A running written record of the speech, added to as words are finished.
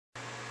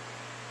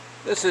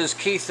This is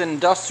Keith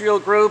Industrial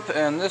Group,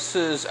 and this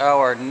is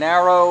our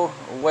narrow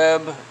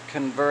web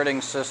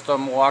converting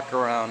system walk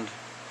around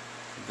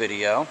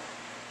video.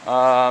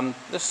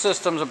 This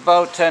system's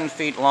about 10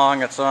 feet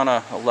long. It's on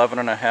a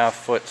 11.5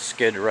 foot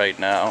skid right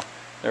now.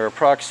 There are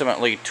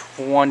approximately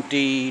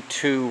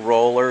 22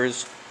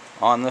 rollers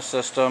on the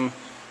system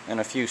and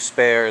a few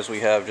spares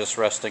we have just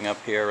resting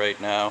up here right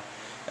now.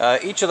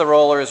 Each of the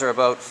rollers are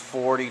about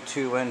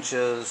 42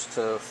 inches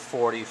to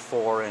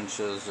 44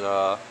 inches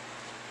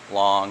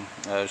long,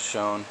 as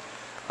shown.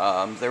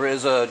 There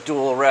is a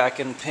dual rack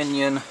and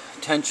pinion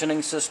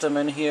tensioning system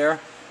in here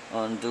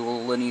on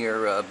dual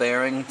linear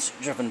bearings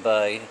driven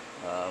by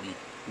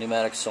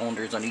pneumatic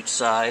cylinders on each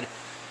side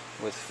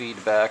with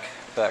feedback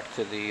back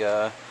to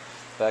the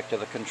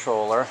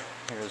controller.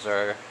 Here's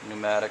our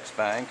pneumatics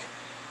bank.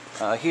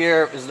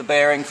 Here is the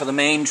bearing for the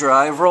main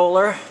drive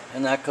roller,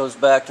 and that goes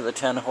back to the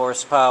 10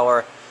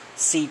 horsepower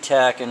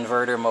CTAC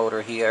inverter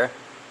motor here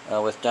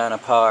with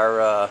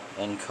Dynapar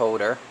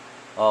encoder,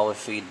 all with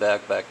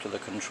feedback back to the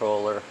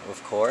controller,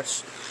 of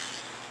course.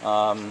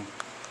 And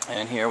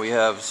here we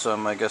have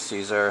some, I guess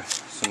these are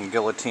some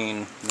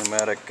guillotine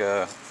pneumatic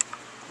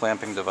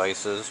clamping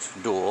devices,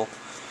 dual.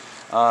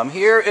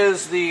 Here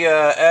is the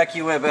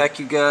Accuweb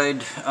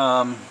Accuguide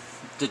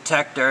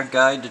detector,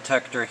 guide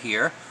detector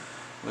here,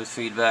 with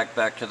feedback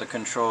back to the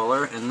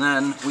controller. And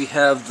then we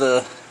have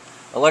the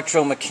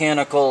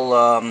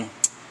Electromechanical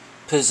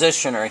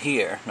positioner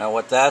here.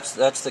 Now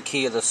that's the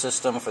key of the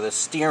system for the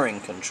steering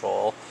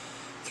control.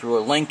 Through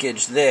a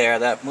linkage there,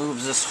 that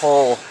moves this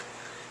whole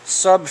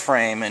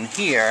subframe in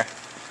here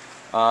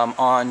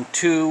on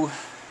two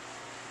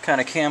kind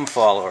of cam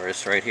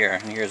followers right here.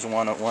 And here's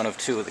one of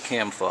two of the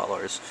cam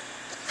followers.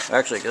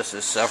 Actually, I guess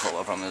there's several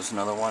of them. There's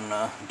another one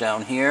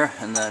down here,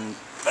 and then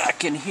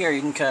back in here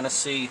you can kind of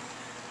see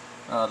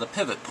the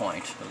pivot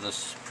point of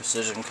this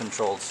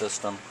precision-controlled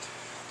system.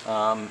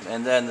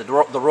 And then the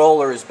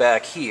rollers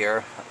back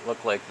here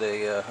look like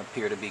they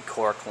appear to be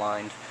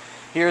cork-lined.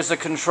 Here's the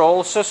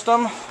control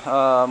system.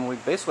 We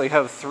basically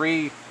have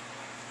three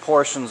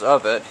portions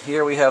of it.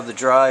 Here we have the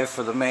drive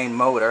for the main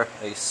motor,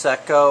 a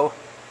Seco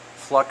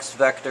flux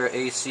vector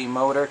AC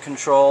motor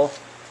control,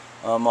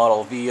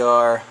 model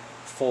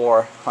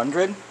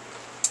VR400.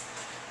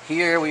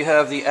 Here we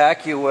have the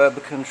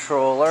Accuweb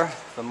controller,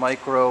 the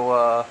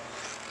Micro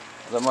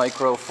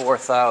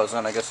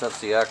 4000. I guess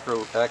that's the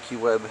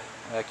Accuweb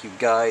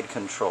Accuguide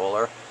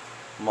controller,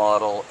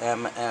 model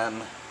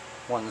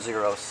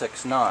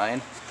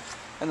MN1069.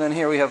 And then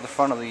here we have the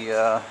front of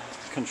the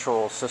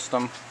control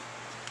system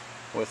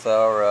with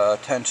our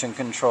tension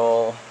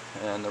control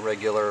and the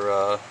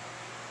regular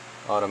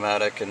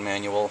automatic and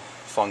manual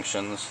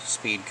functions,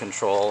 speed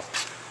control,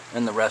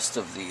 and the rest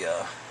of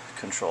the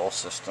control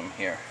system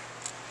here.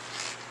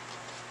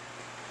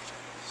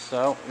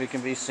 So we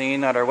can be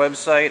seen at our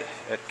website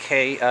at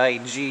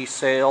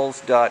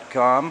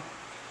kigsales.com.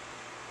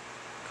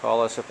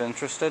 Call us if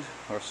interested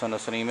or send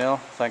us an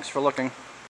email. Thanks for looking.